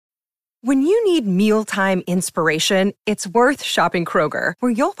When you need mealtime inspiration, it's worth shopping Kroger,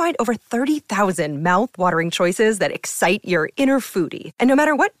 where you'll find over 30,000 mouth-watering choices that excite your inner foodie. And no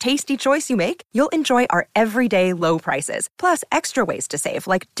matter what tasty choice you make, you'll enjoy our everyday low prices, plus extra ways to save,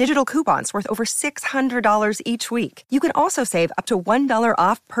 like digital coupons worth over $600 each week. You can also save up to $1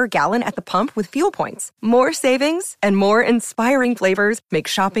 off per gallon at the pump with fuel points. More savings and more inspiring flavors make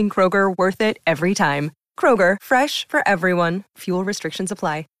shopping Kroger worth it every time. Kroger, fresh for everyone. Fuel restrictions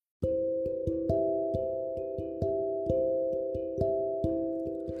apply.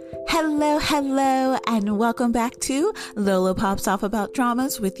 Hello, and welcome back to Lola Pops Off About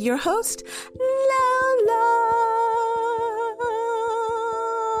Dramas with your host, Lola.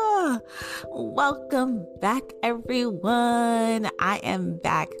 Welcome back, everyone. I am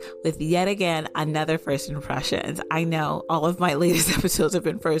back with yet again another First Impressions. I know all of my latest episodes have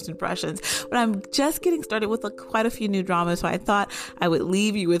been First Impressions, but I'm just getting started with quite a few new dramas, so I thought I would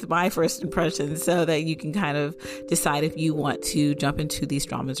leave you with my First Impressions so that you can kind of decide if you want to jump into these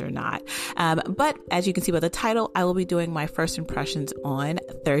dramas or not. But as you can see by the title, I will be doing my First Impressions on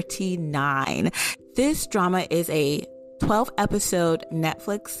 39. This drama is a 12-episode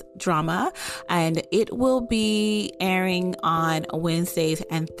Netflix drama, and it will be airing on Wednesdays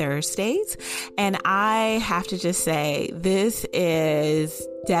and Thursdays. And I have to just say, this is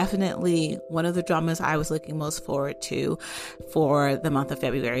definitely one of the dramas I was looking most forward to for the month of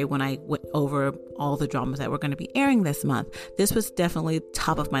February when I went over all the dramas that were going to be airing this month. This was definitely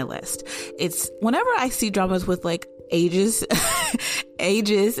top of my list. It's whenever I see dramas with like ages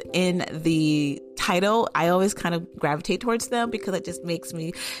in the title, I always kind of gravitate towards them because it just makes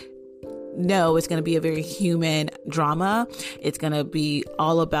me know it's going to be a very human drama. It's going to be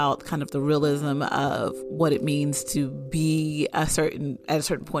all about kind of the realism of what it means to be at a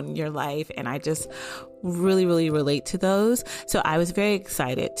certain point in your life. And I just really, really relate to those. So I was very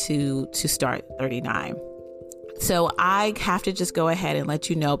excited to start 39. So I have to just go ahead and let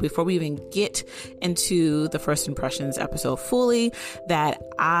you know before we even get into the First Impressions episode fully that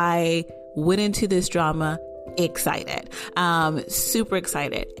I went into this drama excited, super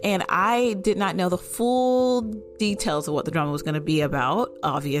excited. And I did not know the full details of what the drama was going to be about,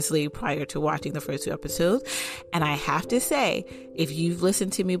 obviously, prior to watching the first two episodes. And I have to say, if you've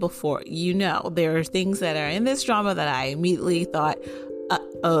listened to me before, you know there are things that are in this drama that I immediately thought,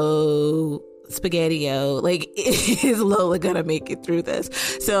 spaghetti-o, like, is Lola gonna make it through this?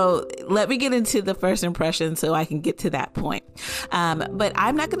 So let me get into the first impression so I can get to that point. But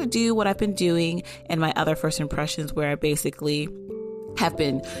I'm not gonna do what I've been doing in my other first impressions where I basically have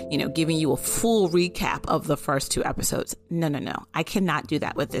been, giving you a full recap of the first two episodes. No. I cannot do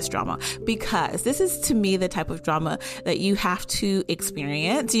that with this drama because this is, to me, the type of drama that you have to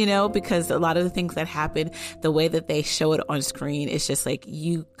experience, because a lot of the things that happen, the way that they show it on screen, it's just like,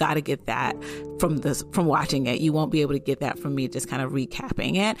 you got to get that from watching it. You won't be able to get that from me just kind of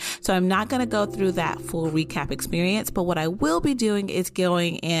recapping it. So I'm not going to go through that full recap experience, but what I will be doing is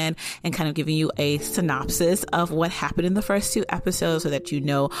going in and kind of giving you a synopsis of what happened in the first two episodes so that you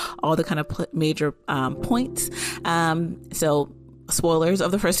know all the kind of major points. So spoilers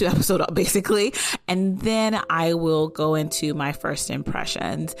of the first two episodes, basically. And then I will go into my first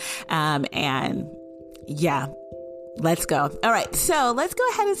impressions. And yeah, let's go. All right. So let's go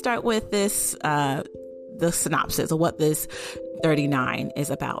ahead and start with this, the synopsis of what this 39 is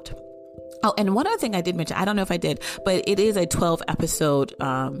about. Oh, and one other thing I did mention, I don't know if I did, but it is a 12 episode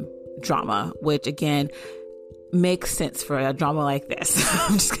drama, which again, makes sense for a drama like this.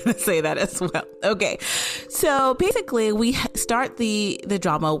 I'm just going to say that as well. Okay. So basically we start the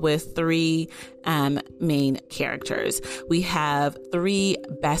drama with three main characters. We have three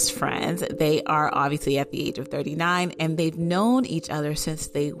best friends. They are obviously at the age of 39 and they've known each other since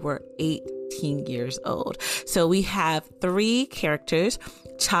they were 18 years old. So we have three characters.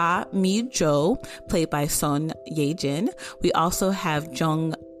 Cha Mi-jo, played by Son Ye-jin. We also have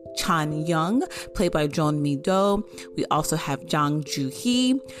Jung Chan-young, played by Jeon Mi-do. We also have Jang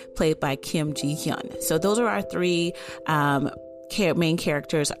Joo-hee, played by Kim Ji-hyun. So those are our three main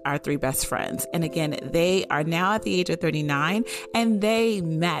characters, our three best friends. And again, they are now at the age of 39 and they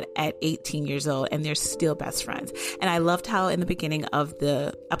met at 18 years old and they're still best friends. And I loved how in the beginning of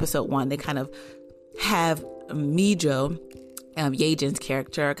the episode 1, they kind of have Mi-jo, Ye-jin's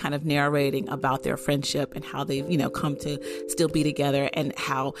character, kind of narrating about their friendship and how they've, come to still be together and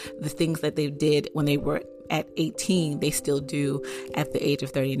how the things that they did when they were at 18, they still do at the age of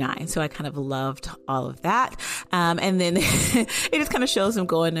 39. So I kind of loved all of that. And then it just kind of shows them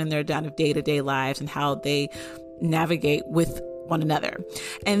going in their kind of day-to-day lives and how they navigate with one another.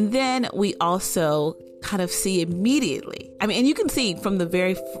 And then we also kind of see immediately. I mean, and you can see from the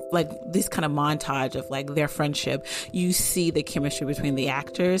very, like, this kind of montage of like their friendship, you see the chemistry between the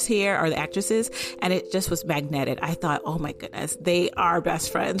actors here, or the actresses, and it just was magnetic. I thought, oh my goodness, they are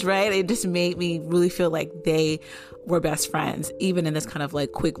best friends, right? It just made me really feel like they were best friends, even in this kind of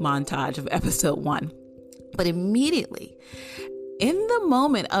like quick montage of episode 1. But immediately, in the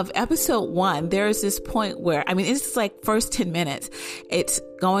moment of episode 1, there is this point where, I mean, it's like first 10 minutes, it's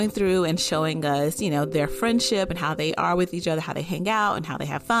going through and showing us, you know, their friendship and how they are with each other, how they hang out and how they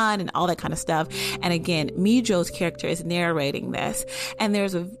have fun and all that kind of stuff. And again, Mijo's character is narrating this. And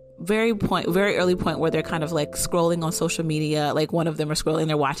there's a very early point where they're kind of like scrolling on social media. Like one of them are scrolling,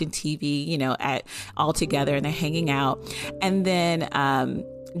 they're watching TV, you know, all together, and they're hanging out. And then,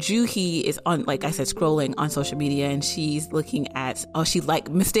 Juhi is on, like I said, scrolling on social media, and she's looking at, she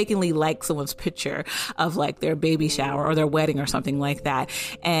mistakenly liked someone's picture of like their baby shower or their wedding or something like that.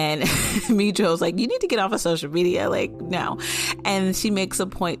 And Mijo's like, you need to get off of social media. Like, no. And she makes a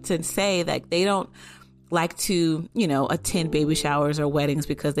point to say that they don't like to, you know, attend baby showers or weddings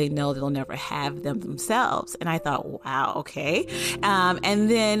because they know they'll never have them themselves. And I thought, wow, okay. And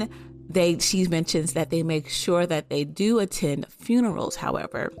then she mentions that they make sure that they do attend funerals,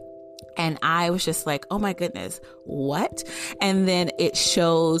 however. And I was just like, oh my goodness, what? And then it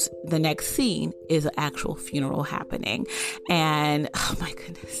shows the next scene is an actual funeral happening. And oh my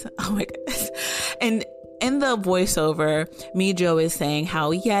goodness. And in the voiceover, Mijo is saying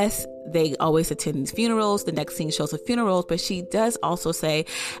how, yes, they always attend these funerals. The next scene shows the funerals, but she does also say,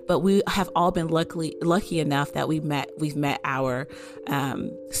 but we have all been lucky enough that we've met our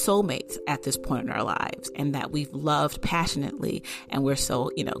soulmates at this point in our lives, and that we've loved passionately, and we're so,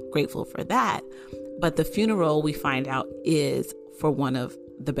 you know, grateful for that. But the funeral, we find out, is for one of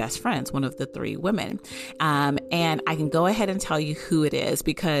the best friends, one of the 3 women. And I can go ahead and tell you who it is,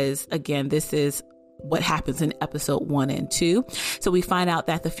 because again, this is what happens in episode 1 and 2. So we find out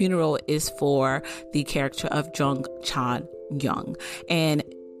that the funeral is for the character of Jung Chan Young. And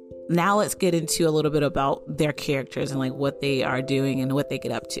now let's get into a little bit about their characters and like what they are doing and what they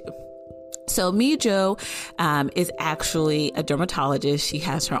get up to. So Mijo is actually a dermatologist. She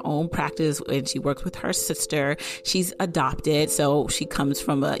has her own practice and she works with her sister. She's adopted, so she comes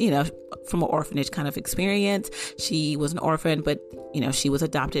from from an orphanage kind of experience. She was an orphan, but she was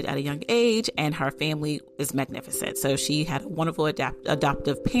adopted at a young age, and her family is magnificent. So she had a wonderful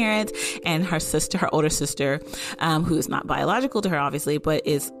adoptive parent, and her older sister, who is not biological to her, obviously, but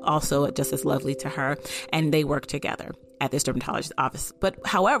is also just as lovely to her, and they work together at this dermatologist's office. But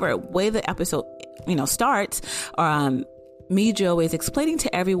however, way the episode, starts, Mijo is explaining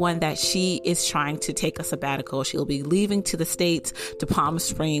to everyone that she is trying to take a sabbatical. She'll be leaving to the States, to Palm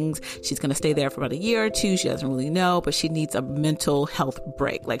Springs. She's going to stay there for about a year or 2. She doesn't really know, but she needs a mental health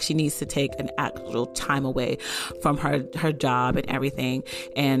break. Like, she needs to take an actual time away from her job and everything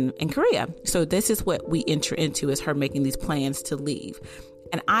in Korea. So this is what we enter into, is her making these plans to leave.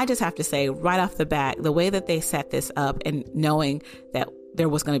 And I just have to say right off the bat, the way that they set this up, and knowing that there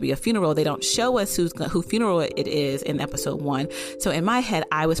was going to be a funeral, they don't show us who funeral it is in episode 1. So in my head,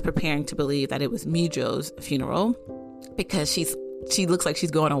 I was preparing to believe that it was Mijo's funeral, because she looks like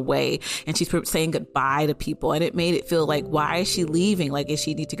she's going away and she's saying goodbye to people. And it made it feel like, why is she leaving? Like, is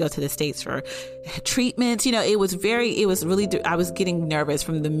she need to go to the States for treatment? I was getting nervous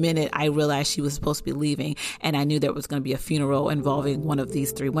from the minute I realized she was supposed to be leaving. And I knew there was going to be a funeral involving one of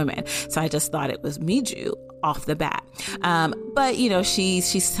these 3 women. So I just thought it was Mijo off the bat. But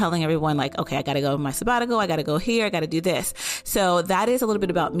she's telling everyone, like, okay, I got to go on my sabbatical. I got to go here. I got to do this. So that is a little bit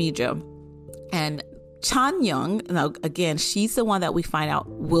about Mijo. And Chan Young, now again, she's the one that we find out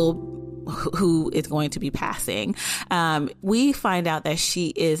who is going to be passing. We find out that she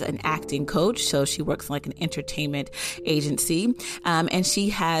is an acting coach, so she works like an entertainment agency, and she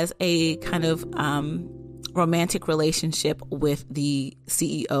has a kind of romantic relationship with the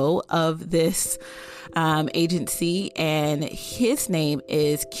CEO of this agency, and his name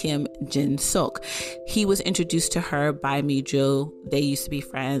is Kim Jin-suk. He was introduced to her by Mijo. They used to be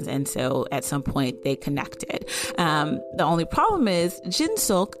friends, and so at some point they connected. The only problem is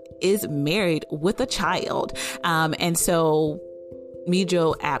Jin-suk is married with a child, and so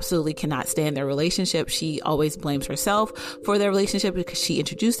Mijo absolutely cannot stand their relationship. She always blames herself for their relationship because she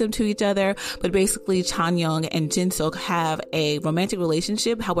introduced them to each other. But basically, Chan Young and Jin-suk have a romantic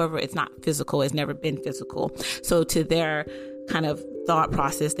relationship. However, it's not physical. It's never been physical. So to their kind of thought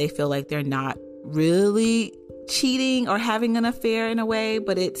process, they feel like they're not really cheating or having an affair in a way.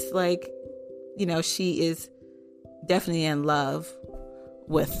 But it's like, she is definitely in love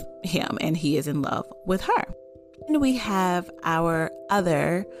with him and he is in love with her. And we have our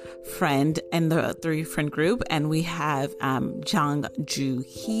other friend in the 3-friend group, and we have Jang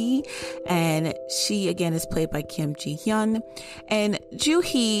Joo-hee, and she again is played by Kim Ji-hyun. And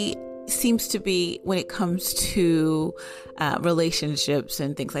Joo-hee seems to be, when it comes to relationships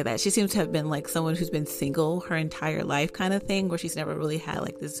and things like that, she seems to have been like someone who's been single her entire life kind of thing, where she's never really had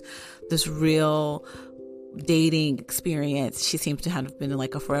like this real dating experience. She seems to have been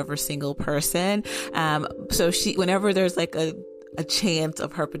like a forever single person. So whenever there's like a chance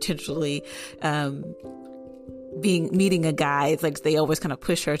of her potentially meeting a guy, it's like they always kind of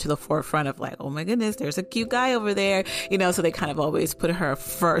push her to the forefront of like, oh my goodness, there's a cute guy over there, so they kind of always put her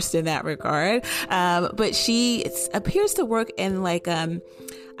first in that regard. But she appears to work in like,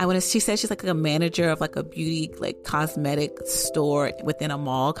 she said she's like a manager of like a beauty, like cosmetic store within a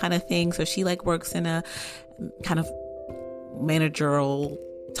mall kind of thing. So she like works in a kind of managerial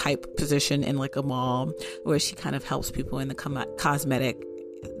type position in like a mall where she kind of helps people in the cosmetic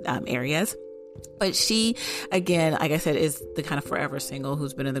areas. But she, again, like I said, is the kind of forever single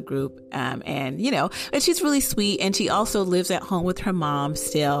who's been in the group. And she's really sweet. And she also lives at home with her mom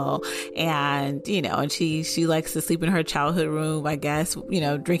still. And, and she likes to sleep in her childhood room, I guess,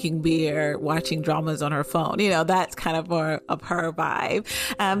 drinking beer, watching dramas on her phone. That's kind of more of her vibe.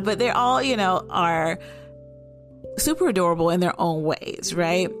 But they're all, are super adorable in their own ways,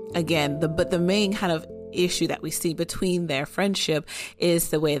 right? Again, but the main kind of issue that we see between their friendship is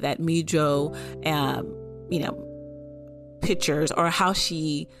the way that Mijo, pictures, or how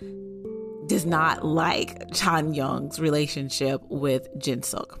she does not like Chan Young's relationship with Jin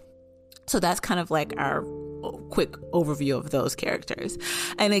Suk. So that's kind of like our quick overview of those characters.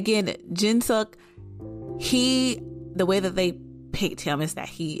 And again, Jin Suk, the way that they paint him is that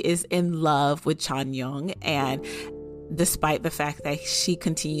he is in love with Chan Young, and despite the fact that she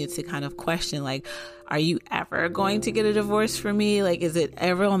continued to kind of question, like, are you ever going to get a divorce from me? Like, is it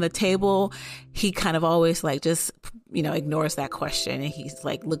ever on the table? He kind of always like just, ignores that question. And he's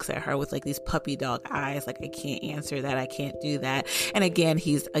like, looks at her with like these puppy dog eyes. Like, I can't answer that. I can't do that. And again,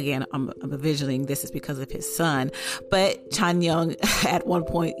 I'm envisioning this is because of his son. But Chan Young at one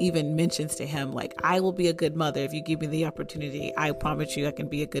point even mentions to him, like, I will be a good mother if you give me the opportunity. I promise you I can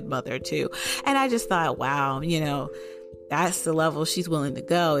be a good mother too. And I just thought, wow, that's the level she's willing to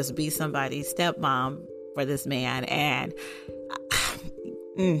go, is be somebody's stepmom for this man. And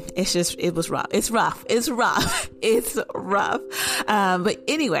it was rough. It's rough. But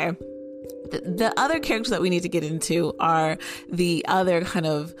anyway, the other characters that we need to get into are the other kind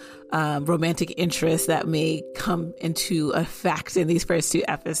of romantic interests that may come into effect in these first 2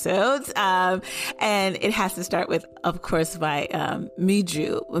 episodes. And it has to start with, of course, by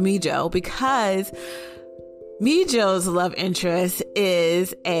Mijo, because Mijo's love interest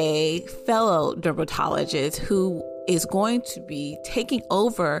is a fellow dermatologist who is going to be taking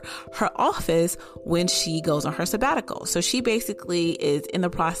over her office when she goes on her sabbatical. So she basically is in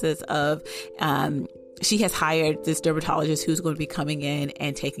the process of, she has hired this dermatologist who's going to be coming in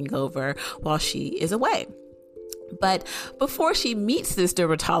and taking over while she is away. But before she meets this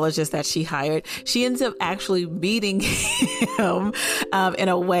dermatologist that she hired, she ends up actually meeting him in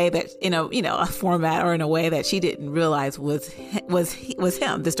a way that, a format or in a way that she didn't realize was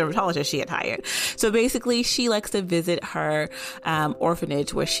him, this dermatologist she had hired. So basically, she likes to visit her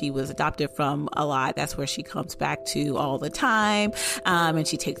orphanage where she was adopted from a lot. That's where she comes back to all the time. And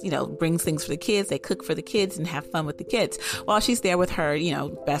she takes, brings things for the kids. They cook for the kids and have fun with the kids. While she's there with her,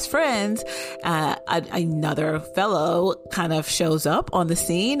 best friends, another fellow kind of shows up on the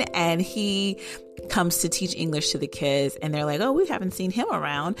scene, and he comes to teach English to the kids, and they're like, oh, we haven't seen him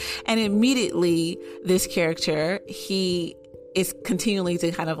around. And immediately this character, he is continually to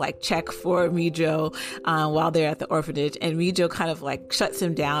kind of like check for Mijo while they're at the orphanage, and Mijo kind of like shuts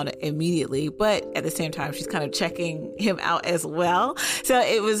him down immediately, but at the same time she's kind of checking him out as well. So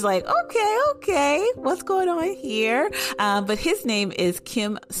it was like, okay, what's going on here? But his name is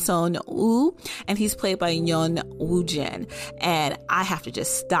Kim Son-woo, and he's played by Yeon Woo-jin. And I have to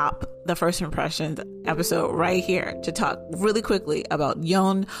just stop the first impressions episode right here to talk really quickly about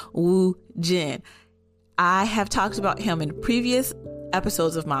Yeon Woo-jin. I have talked about him in previous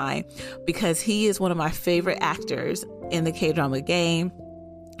episodes of mine because he is one of my favorite actors in the K-drama game.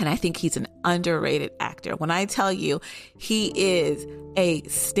 And I think he's an underrated actor. When I tell you he is a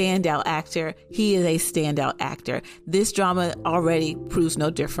standout actor, he is a standout actor. This drama already proves no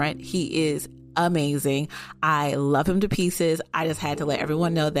different. He is amazing. I love him to pieces. I just had to let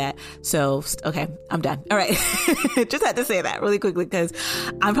everyone know that. So, okay, I'm done. All right. Just had to say that really quickly because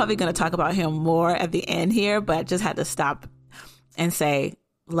I'm probably going to talk about him more at the end here, but just had to stop and say,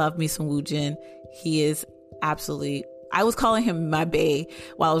 love me some Woo-jin. He is absolutely, I was calling him my bae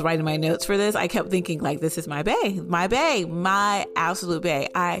while I was writing my notes for this. I kept thinking like, this is my bae, my absolute bae.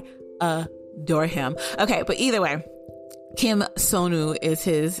 I adore him. Okay, but either way, Kim Sonu is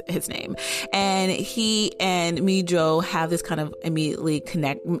his name, and he and Mi-jo have this kind of immediately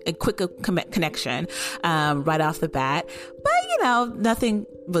quick connection right off the bat. But nothing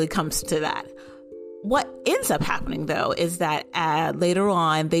really comes to that. What ends up happening, though, is that later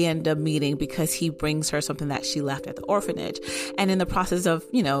on they end up meeting because he brings her something that she left at the orphanage, and in the process of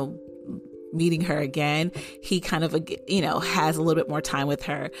meeting her again, he kind of, has a little bit more time with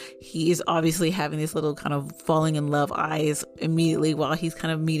her. He's obviously having these little kind of falling in love eyes immediately while he's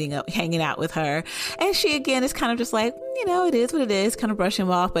kind of hanging out with her. And she, again, is kind of just like, it is what it is, kind of brushing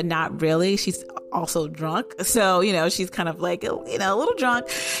him off, but not really. She's also drunk. So, she's kind of like, a little drunk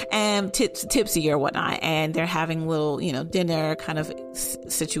and tipsy or whatnot. And they're having a little, dinner kind of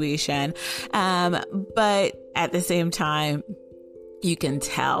situation. But at the same time, you can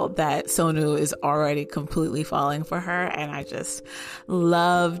tell that Sonu is already completely falling for her. And I just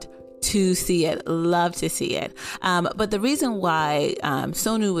loved to see it. But the reason why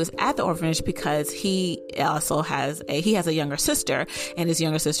Sonu was at the orphanage, because he also has a younger sister, and his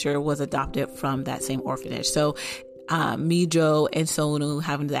younger sister was adopted from that same orphanage. So Mi-jo and Sonu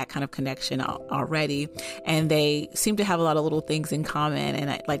having that kind of connection already, and they seem to have a lot of little things in common,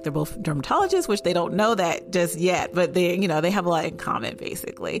 and they're both dermatologists, which they don't know that just yet, but they have a lot in common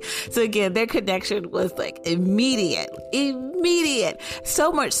basically. So again, their connection was like immediate,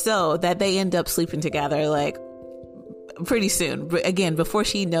 so much so that they end up sleeping together like pretty soon. Again, before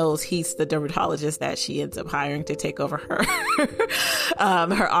she knows he's the dermatologist that she ends up hiring to take over her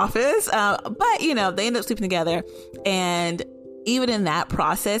her office. But they end up sleeping together, and even in that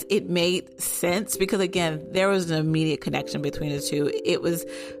process, it made sense because, again, there was an immediate connection between the two. It was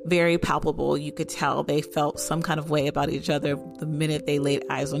very palpable. You could tell they felt some kind of way about each other the minute they laid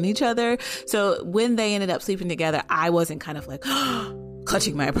eyes on each other. So when they ended up sleeping together, I wasn't kind of like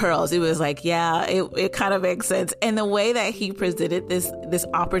clutching my pearls. It was like, yeah, it kind of makes sense. And the way that he presented this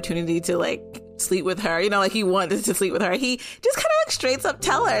opportunity to like sleep with her, like he wanted to sleep with her, he just kind of like straight up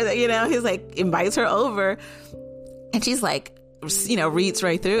tell her that, he's like invites her over, and she's like, reads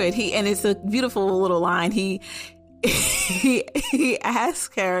right through it. And it's a beautiful little line. He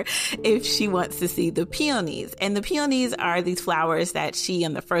asks her if she wants to see the peonies. And the peonies are these flowers that she,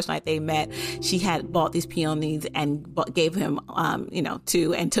 on the first night they met, she had bought these peonies and gave him,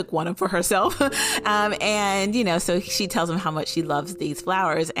 two, and took one for herself. So she tells him how much she loves these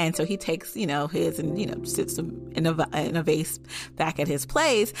flowers. And so he takes, his and, sits them in a vase back at his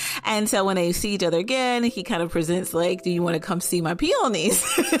place. And so when they see each other again, he kind of presents like, do you want to come see my peonies?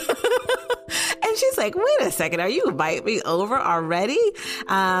 And she's like, wait a second, are you inviting me over already?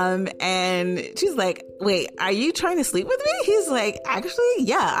 And she's like, wait, are you trying to sleep with me? He's like, actually,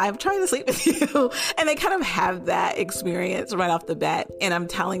 yeah, I'm trying to sleep with you. And they kind of have that experience right off the bat. And I'm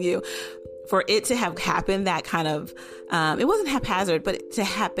telling you, for it to have happened, that kind of, it wasn't haphazard, but to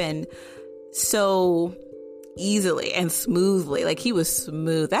happen so easily and smoothly. Like, he was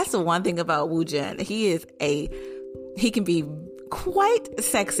smooth. That's the one thing about Woo Jin. He can be quite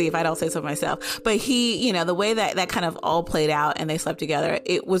sexy, if I don't say so myself, but he, the way that kind of all played out and they slept together,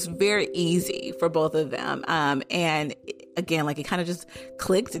 it was very easy for both of them. And again, like, it kind of just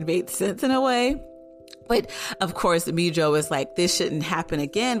clicked and made sense in a way. But of course, Mi-jo was like, this shouldn't happen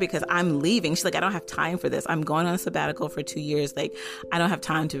again because I'm leaving. She's like, I don't have time for this. I'm going on a sabbatical for 2 years. Like, I don't have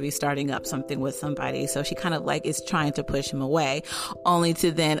time to be starting up something with somebody. So she kind of like is trying to push him away, only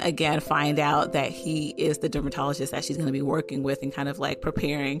to then again find out that he is the dermatologist that she's going to be working with and kind of like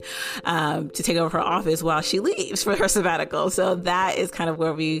preparing to take over her office while she leaves for her sabbatical. So that is kind of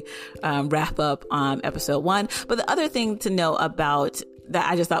where we wrap up episode 1. But the other thing to know about that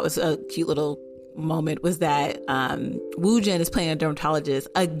I just thought was a cute little moment was that Woo Jin is playing a dermatologist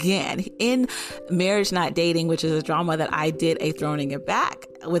again in Marriage Not Dating, which is a drama that I did a Throwing It Back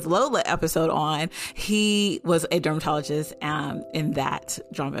with Lola episode on. He was a dermatologist in that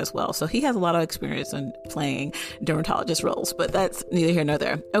drama as well. So he has a lot of experience in playing dermatologist roles, but that's neither here nor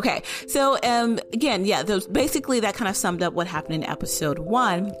there. Okay. So again, yeah, basically that kind of summed up what happened in episode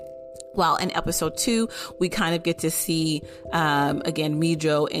 1. While in episode 2, we kind of get to see, again,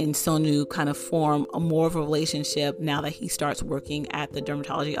 Mi-jo and Sonu kind of form more of a relationship now that he starts working at the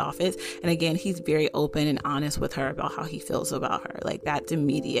dermatology office. And again, he's very open and honest with her about how he feels about her. Like, that's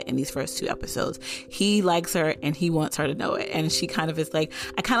immediate in these first 2 episodes. He likes her and he wants her to know it. And she kind of is like,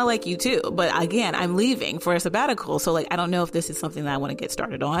 I kind of like you too, but again, I'm leaving for a sabbatical. So like, I don't know if this is something that I want to get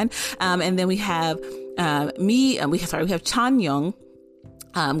started on. And then we have we have Chan Young,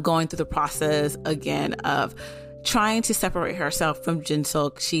 going through the process again of trying to separate herself from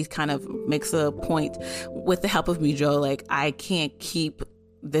Jin-seok. She kind of makes a point with the help of Mijo, like, I can't keep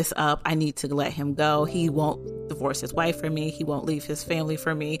this up. I need to let him go. He won't divorce his wife for me. He won't leave his family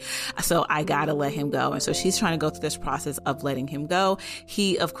for me. So I gotta let him go. And so she's trying to go through this process of letting him go.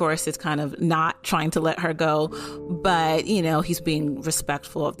 He, of course, is kind of not trying to let her go, but, you know, he's being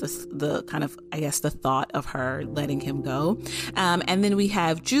respectful of the kind of, I guess, the thought of her letting him go. And then we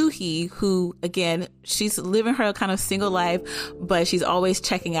have Joo-hee, who, again, she's living her kind of single life, but she's always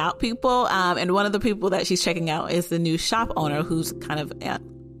checking out people. And one of the people that she's checking out is the new shop owner, who's kind of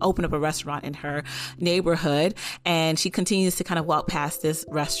open up a restaurant in her neighborhood. And she continues to kind of walk past this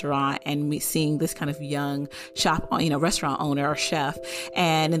restaurant and seeing this kind of young restaurant owner or chef.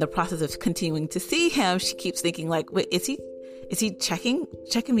 And in the process of continuing to see him, she keeps thinking, like, wait, is he checking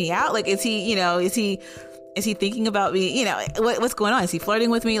me out? Like, is he thinking about me? You know, what's going on? Is he flirting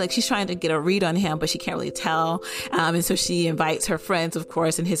with me? Like, she's trying to get a read on him, but she can't really tell. And so she invites her friends, of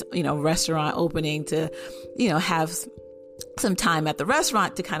course, in his, restaurant opening to, have some time at the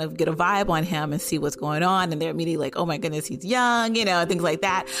restaurant to kind of get a vibe on him and see what's going on. And they're immediately like, oh my goodness, he's young, things like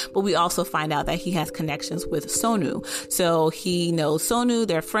that. But we also find out that he has connections with Sonu. So he knows Sonu,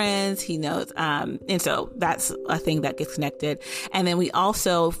 they're friends, he knows, and so that's a thing that gets connected. And then we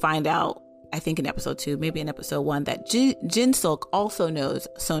also find out, I think in episode 2, maybe in episode 1, that Jin-seok also knows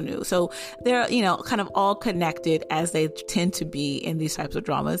Sonu. So they're, kind of all connected, as they tend to be in these types of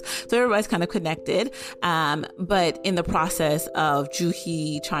dramas. So everybody's kind of connected. But in the process of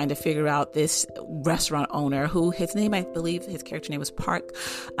Joo-hee trying to figure out this restaurant owner, who his name, I believe his character name was Park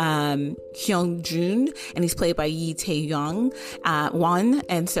Hyung-jun, and he's played by Yi Tae-young Won.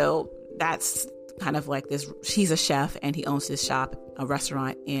 And so that's kind of like this, he's a chef and he owns this shop, a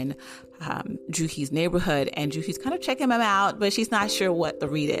restaurant in Joo-hee's neighborhood, and Joo-hee's kind of checking him out, but she's not sure what the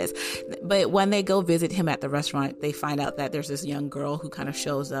read is. But when they go visit him at the restaurant, they find out that there's this young girl who kind of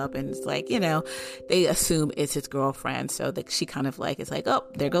shows up, and it's like, they assume it's his girlfriend. So that she kind of like, it's like, oh,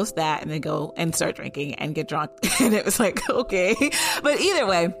 there goes that. And they go and start drinking and get drunk. And it was like, okay. But either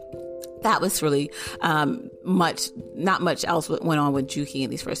way, that was really not much else went on with Joo-hee in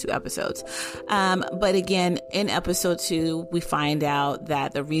these first 2 episodes. But again, in episode 2, we find out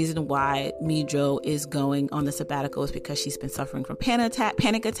that the reason why Mijo is going on the sabbatical is because she's been suffering from panic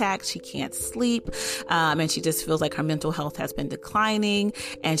attacks. She can't sleep, and she just feels like her mental health has been declining,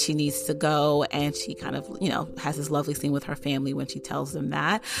 and she needs to go. And she kind of, has this lovely scene with her family when she tells them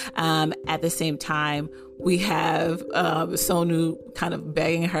that. At the same time, we have Sonu kind of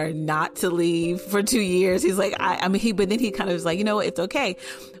begging her not to leave for 2 years. He's like, but then he kind of is like, it's okay.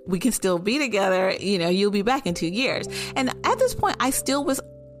 We can still be together. You'll be back in 2 years. And at this point, I still was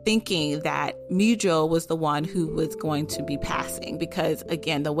thinking that Mijo was the one who was going to be passing, because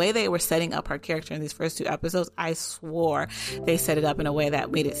again, the way they were setting up her character in these first 2 episodes, I swore they set it up in a way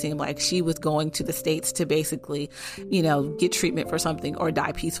that made it seem like she was going to the States to basically, get treatment for something or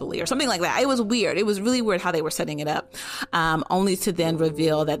die peacefully or something like that. It was weird. It was really weird how they were setting it up, only to then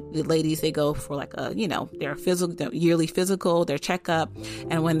reveal that the ladies, they go for like their yearly physical, their checkup.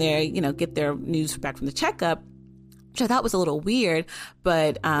 And when they, get their news back from the checkup, which I thought was a little weird,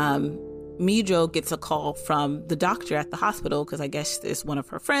 but Mijo gets a call from the doctor at the hospital, because I guess it's one of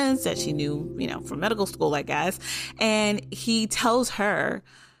her friends that she knew, from medical school, I guess. And he tells her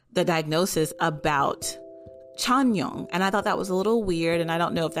the diagnosis about Chanyeong. And I thought that was a little weird, and I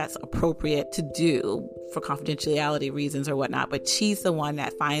don't know if that's appropriate to do for confidentiality reasons or whatnot, but she's the one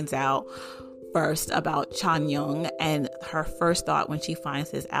that finds out first about Chanyeong, and her first thought when she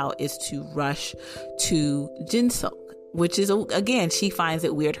finds this out is to rush to Jin-seok, which is, again, she finds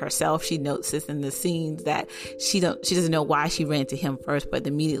it weird herself. She notices in the scenes that she doesn't know why she ran to him first, but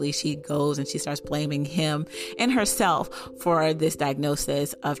immediately she goes and she starts blaming him and herself for this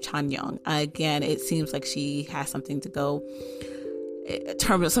diagnosis of Chanyeong. Again, it seems like she has something to go,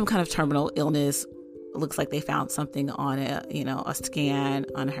 some kind of terminal illness. Looks like they found something on a scan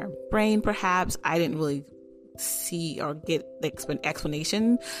on her brain, perhaps. I didn't really see or get the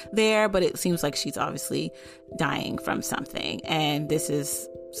explanation there, but it seems like she's obviously dying from something. And this is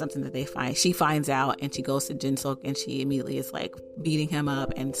something that she finds out, and she goes to Jin-seok, and she immediately is like beating him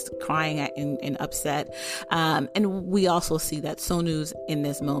up and crying and upset. And we also see that Sonu's in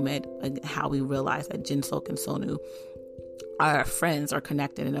this moment, how we realize that Jin-seok and Sonu our friends are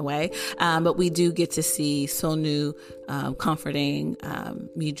connected in a way. But we do get to see Sonu comforting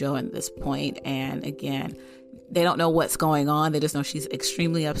Mijo at this point. And again, they don't know what's going on. They just know she's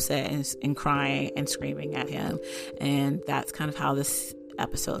extremely upset and crying and screaming at him. And that's kind of how this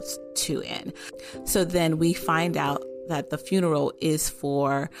episode's 2 end. So then we find out that the funeral is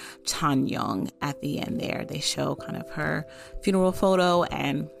for Chan Young at the end there. They show kind of her funeral photo,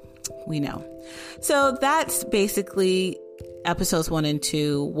 and we know. So that's basically episodes 1 and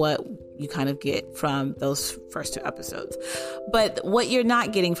 2, what you kind of get from those first 2 episodes. But what you're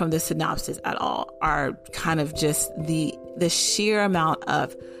not getting from the synopsis at all are kind of just the sheer amount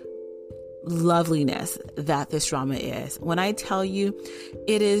of loveliness that this drama is. When I tell you,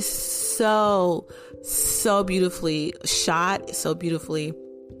 it is so beautifully shot, so beautifully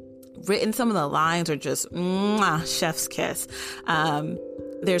written. Some of the lines are just chef's kiss.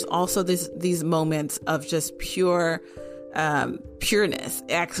 There's also these moments of just pureness,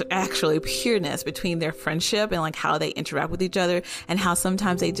 actually pureness between their friendship and like how they interact with each other, and how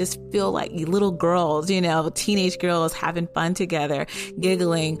sometimes they just feel like little girls, teenage girls having fun together,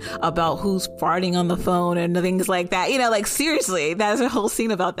 giggling about who's farting on the phone and things like that. Like seriously, there's a whole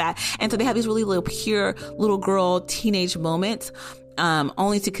scene about that. And so they have these really little pure little girl teenage moments.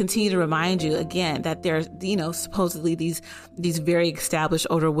 Only to continue to remind you again that there's, supposedly these very established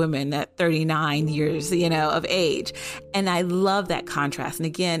older women at 39 years, of age. And I love that contrast. And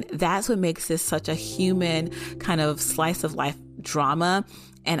again, that's what makes this such a human kind of slice of life drama.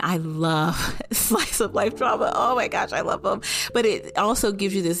 And I love slice of life drama. Oh my gosh, I love them. But it also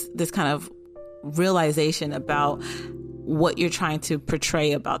gives you this kind of realization about what you're trying to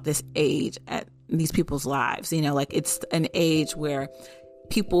portray about this age at these people's lives. Like it's an age where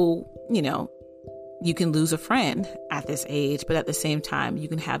people, you can lose a friend at this age, but at the same time, you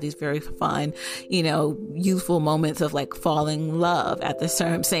can have these very fun, youthful moments of like falling in love at the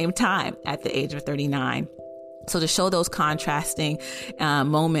same time at the age of 39. So to show those contrasting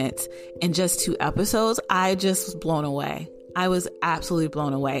moments in just 2 episodes, I just was blown away. I was absolutely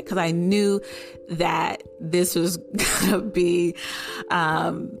blown away because I knew that this was going to be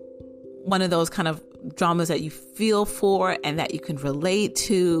one of those kind of dramas that you feel for and that you can relate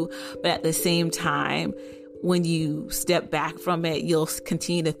to. But at the same time, when you step back from it, you'll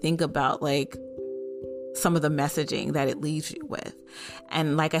continue to think about like some of the messaging that it leaves you with.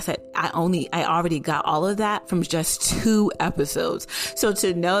 And like I said, I already got all of that from just 2 episodes. So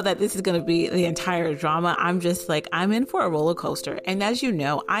to know that this is going to be the entire drama, I'm just like, I'm in for a roller coaster. And as you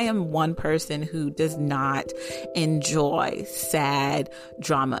know, I am one person who does not enjoy sad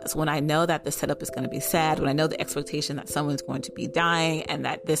dramas. When I know that the setup is going to be sad, when I know the expectation that someone's going to be dying and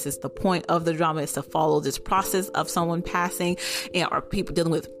that this is the point of the drama is to follow this process of someone passing, or people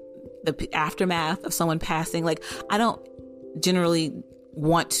dealing with the aftermath of someone passing. Like, I don't generally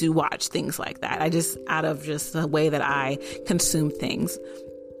want to watch things like that. Out of just the way that I consume things,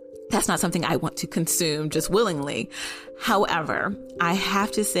 that's not something I want to consume just willingly. However, I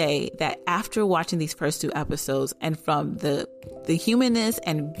have to say that after watching these first 2 episodes, and from the humanness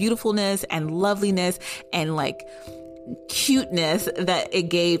and beautifulness and loveliness and like cuteness that it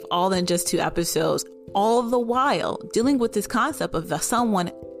gave all in just 2 episodes, all the while dealing with this concept of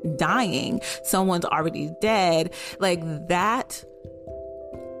someone dying, someone's already dead, like that,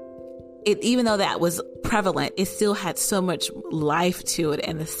 even though that was prevalent, it still had so much life to it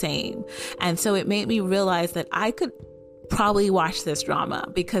and the same. And so it made me realize that I could probably watch this drama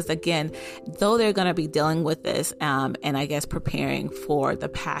because, again, though they're going to be dealing with this and I guess preparing for the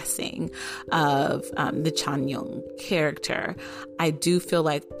passing of the Chan Young character, I do feel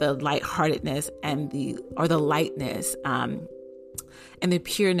like the lightheartedness and the lightness and the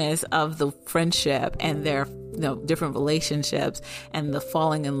pureness of the friendship and their different relationships and the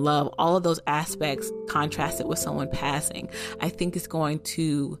falling in love, all of those aspects contrasted with someone passing, I think is going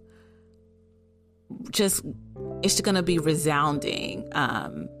to it's going to be resounding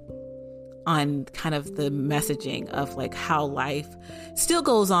on kind of the messaging of like how life still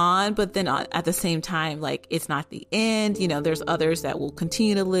goes on, but then at the same time, like it's not the end. There's others that will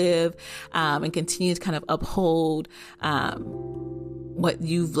continue to live and continue to kind of uphold what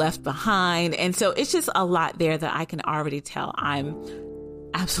you've left behind. And so it's just a lot there that I can already tell I'm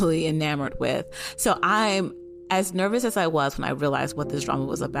absolutely enamored with. So I'm as nervous as I was when I realized what this drama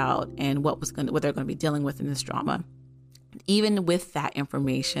was about and what they're going to be dealing with in this drama. Even with that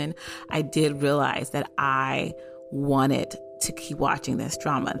information, I did realize that I wanted to keep watching this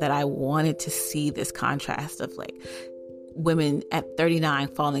drama, that I wanted to see this contrast of like women at 39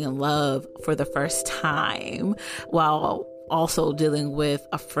 falling in love for the first time while also dealing with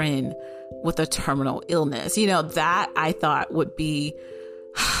a friend with a terminal illness. That I thought would be,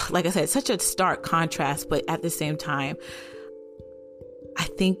 like I said, such a stark contrast, but at the same time, I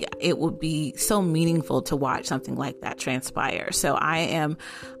think it would be so meaningful to watch something like that transpire. So I am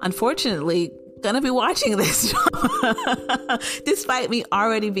unfortunately gonna be watching this drama despite me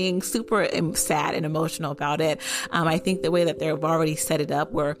already being super sad and emotional about it. I think the way that they've already set it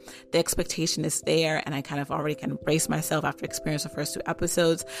up where the expectation is there and I kind of already can brace myself after experiencing the first 2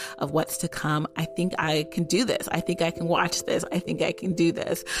 episodes of what's to come. I think I can do this. I think I can watch this. I think I can do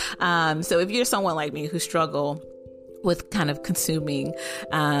this. So if you're someone like me who struggle with kind of consuming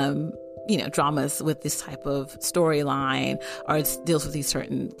dramas with this type of storyline or it deals with these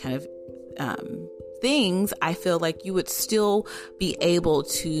certain kind of things, I feel like you would still be able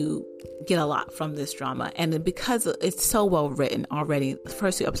to get a lot from this drama. And because it's so well written already, the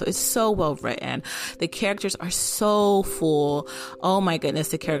first 2 episodes is so well written. The characters are so full. Oh my goodness,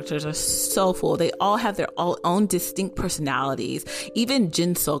 the characters are so full. They all have their own distinct personalities. Even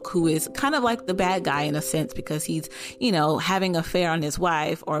Jin-suk, who is kind of like the bad guy in a sense because he's, having an affair on his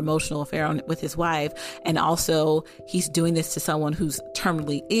wife or emotional affair with his wife. And also he's doing this to someone who's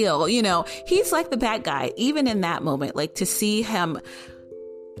terminally ill. He's like the bad guy. Even in that moment, like to see him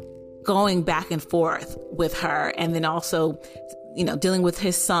going back and forth with her and then also, dealing with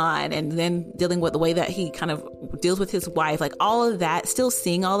his son and then dealing with the way that he kind of deals with his wife, like all of that, still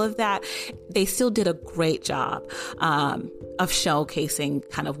seeing all of that, they still did a great job of showcasing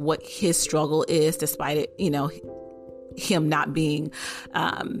kind of what his struggle is despite it, him not being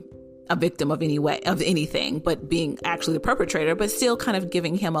a victim of anything, but being actually the perpetrator, but still kind of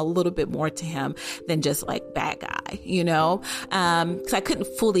giving him a little bit more to him than just like bad guy, because I couldn't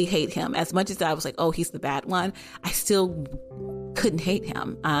fully hate him as much as I was like, oh, he's the bad one. I still couldn't hate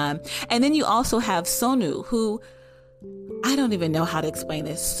him. And then you also have Sonu, who I don't even know how to explain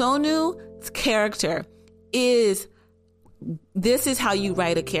this. Sonu's character this is how you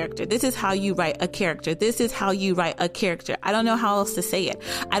write a character. This is how you write a character. This is how you write a character. I don't know how else to say it.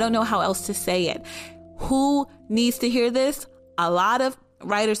 Who needs to hear this? A lot of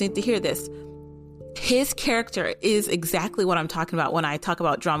writers need to hear this. His character is exactly what I'm talking about when I talk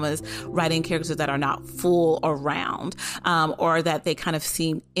about dramas writing characters that are not full or round, or that they kind of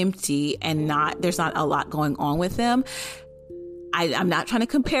seem empty and there's not a lot going on with them. I'm not trying to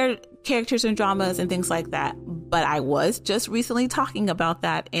compare characters in dramas and things like that, but I was just recently talking about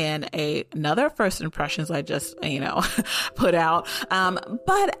that in another first impressions I just put out,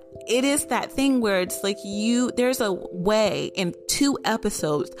 but it is that thing where it's like there's a way in 2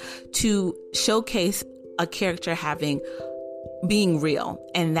 episodes to showcase a character being real,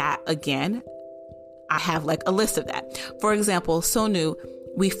 and that again I have like a list of that. For example, Sonu,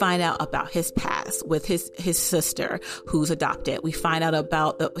 we find out about his past with his sister who's adopted. We find out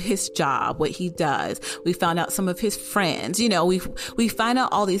about his job, what he does. We found out some of his friends. We find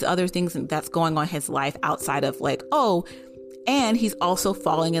out all these other things that's going on in his life outside of like, and he's also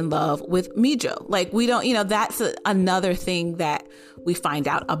falling in love with Mijo. Like we don't, that's another thing that we find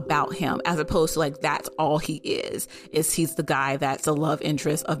out about him, as opposed to like, that's all he is he's the guy that's a love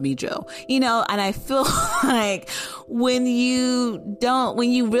interest of Mijo, and I feel like when you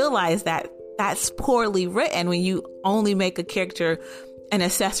realize that that's poorly written, when you only make a character an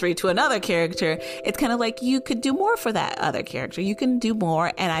accessory to another character, it's kind of like you could do more for that other character. You can do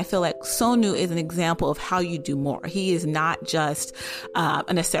more. And I feel like Sonu is an example of how you do more. He is not just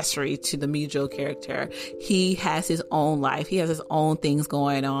an accessory to the Mijo character. He has his own life. He has his own things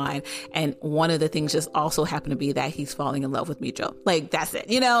going on. And one of the things just also happened to be that he's falling in love with Mijo. Like that's it,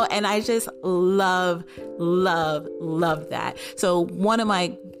 and I just love that. So one of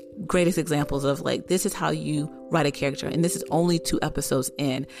my greatest examples of like, this is how you write a character, and this is only 2 episodes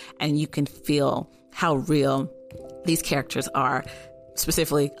in, and you can feel how real these characters are.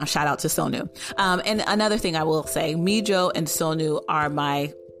 Specifically, a shout out to Sonu. And another thing I will say, Mijo and Sonu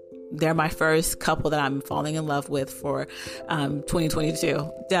they're my first couple that I'm falling in love with for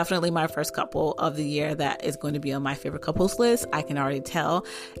 2022. Definitely my first couple of the year that is going to be on my favorite couples list. I can already tell.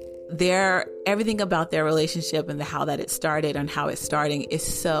 Everything about their relationship and how that it started and how it's starting is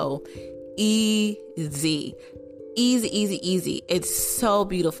so easy. It's so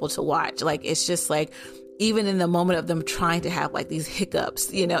beautiful to watch. Like, it's just like, even in the moment of them trying to have like these hiccups,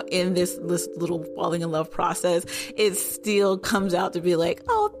 in this little falling in love process, it still comes out to be like,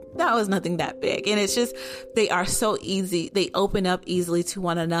 oh, that was nothing that big. And it's just, they are so easy. They open up easily to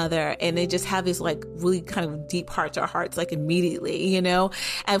one another, and they just have this like really kind of deep heart to hearts, like immediately, And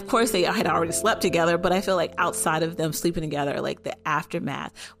of course they had already slept together, but I feel like outside of them sleeping together, like the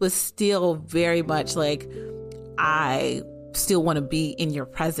aftermath was still very much like, I still want to be in your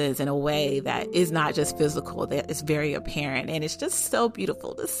presence in a way that is not just physical, that is very apparent. And it's just so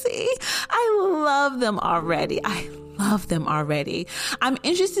beautiful to see. I love them already. I love them already. I'm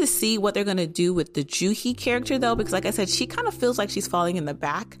interested to see what they're going to do with the Juhi character though, because like I said, she kind of feels like she's falling in the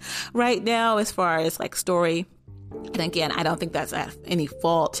back right now as far as like story. And again, I don't think that's at any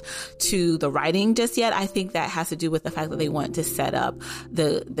fault to the writing just yet. I think that has to do with the fact that they want to set up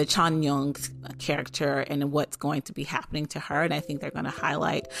the Chanyeong's character and what's going to be happening to her. And I think they're going to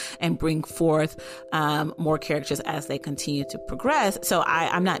highlight and bring forth more characters as they continue to progress. So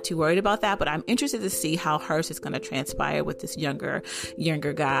I'm not too worried about that, but I'm interested to see how hers is going to transpire with this younger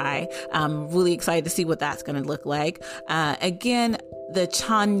guy. I'm really excited to see what that's going to look like. Again, the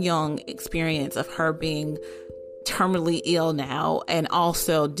Chanyeong experience of her being terminally ill now and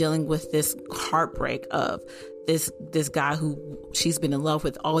also dealing with this heartbreak of this guy who she's been in love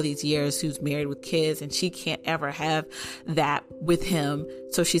with all these years, who's married with kids, and she can't ever have that with him.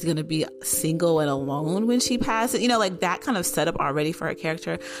 So she's going to be single and alone when she passes, like that kind of setup already for her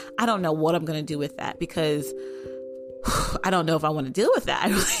character. I don't know what I'm going to do with that because I don't know if I want to deal with that. I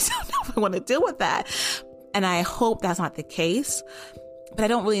really don't know if I want to deal with that. And I hope that's not the case. But I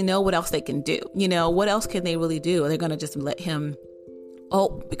don't really know what else they can do. What else can they really do? Are they going to just let him,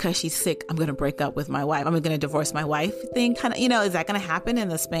 because she's sick, I'm going to break up with my wife. I'm going to divorce my wife thing kind of, is that going to happen in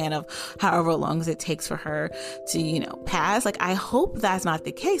the span of however long as it takes for her to, pass? Like, I hope that's not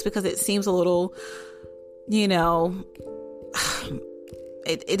the case because it seems a little, it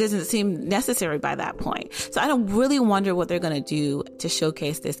doesn't seem necessary by that point. So I don't really wonder what they're going to do to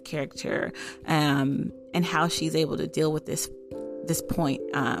showcase this character and how she's able to deal with this point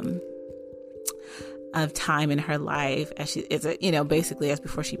of time in her life as she is, basically as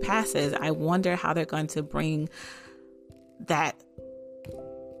before she passes. I wonder how they're going to bring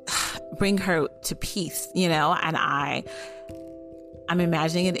her to peace, and I'm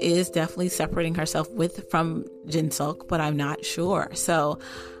imagining it is definitely separating herself from Jin-suk, but I'm not sure. So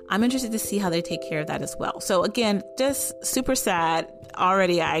I'm interested to see how they take care of that as well. So again, just super sad.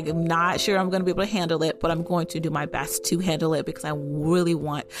 Already, I'm not sure I'm going to be able to handle it, but I'm going to do my best to handle it because I really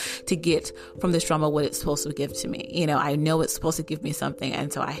want to get from this drama what it's supposed to give to me. I know it's supposed to give me something,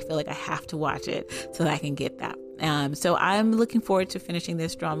 and so I feel like I have to watch it so that I can get that. So I'm looking forward to finishing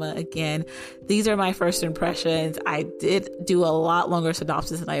this drama. Again, these are my first impressions. I did do a lot longer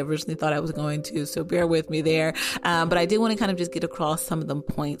synopsis than I originally thought I was going to, so bear with me there. But I did want to kind of just get across some of the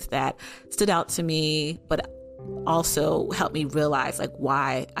points that stood out to me, but also helped me realize like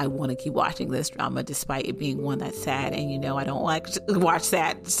why I want to keep watching this drama despite it being one that's sad. And I don't like to watch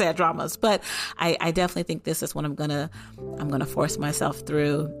sad dramas, but I definitely think this is one I'm gonna force myself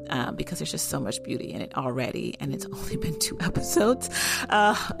through because there's just so much beauty in it already, and it's only been 2 episodes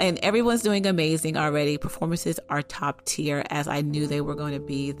and everyone's doing amazing already. Performances are top tier, as I knew they were going to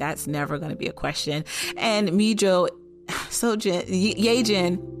be. That's never going to be a question. And Mijo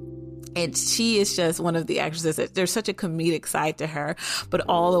Yejin, and she is just one of the actresses that there's such a comedic side to her, but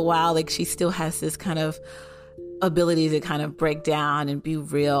all the while, like, she still has this kind of ability to kind of break down and be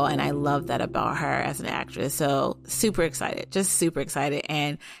real. And I love that about her as an actress. So super excited, just super excited.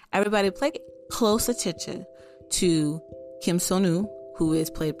 And everybody pay close attention to Kim Sonu, who is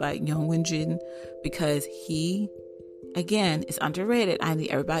played by Young Won-jin, because he, again, is underrated. I need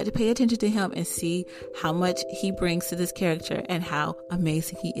everybody to pay attention to him and see how much he brings to this character and how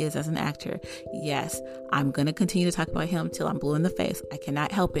amazing he is as an actor. Yes, I'm going to continue to talk about him till I'm blue in the face. I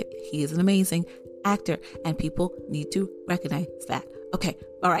cannot help it. He is an amazing actor and people need to recognize that. Okay.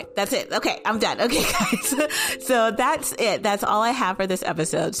 All right. That's it. Okay. I'm done. Okay, guys. So that's it. That's all I have for this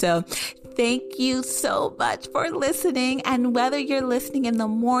episode. So thank you so much for listening. And whether you're listening in the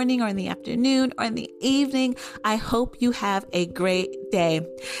morning or in the afternoon or in the evening, I hope you have a great day.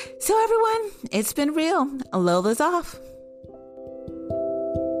 So everyone, it's been real. Lola's off.